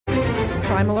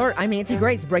Crime Alert, I'm Nancy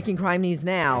Grace. Breaking crime news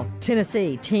now.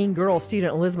 Tennessee teen girl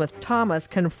student Elizabeth Thomas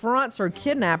confronts her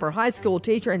kidnapper, high school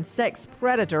teacher, and sex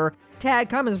predator Tad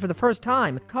Cummins for the first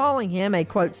time, calling him a,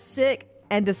 quote, sick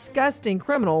and disgusting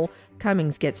criminal.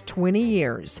 Cummings gets 20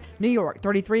 years. New York,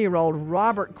 33-year-old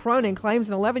Robert Cronin claims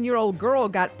an 11-year-old girl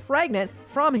got pregnant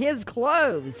from his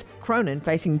clothes. Cronin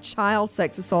facing child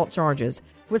sex assault charges.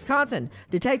 Wisconsin,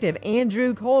 Detective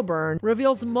Andrew Colburn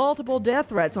reveals multiple death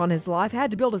threats on his life,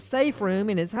 had to build a safe room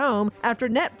in his home after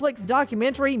Netflix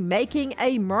documentary Making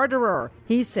a Murderer.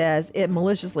 He says it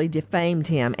maliciously defamed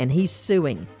him and he's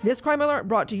suing. This Crime Alert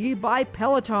brought to you by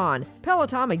Peloton.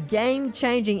 Peloton, a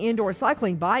game-changing indoor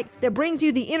cycling bike that brings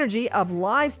you the energy of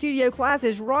live studio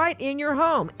classes right in your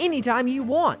home anytime you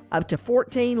want. Up to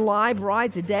 14 live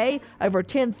rides a day, over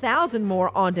 10,000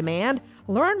 more on demand.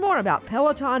 Learn more about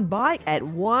Peloton Bike at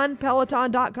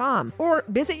onepeloton.com or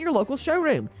visit your local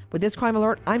showroom. With this Crime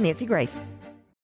Alert, I'm Nancy Grace.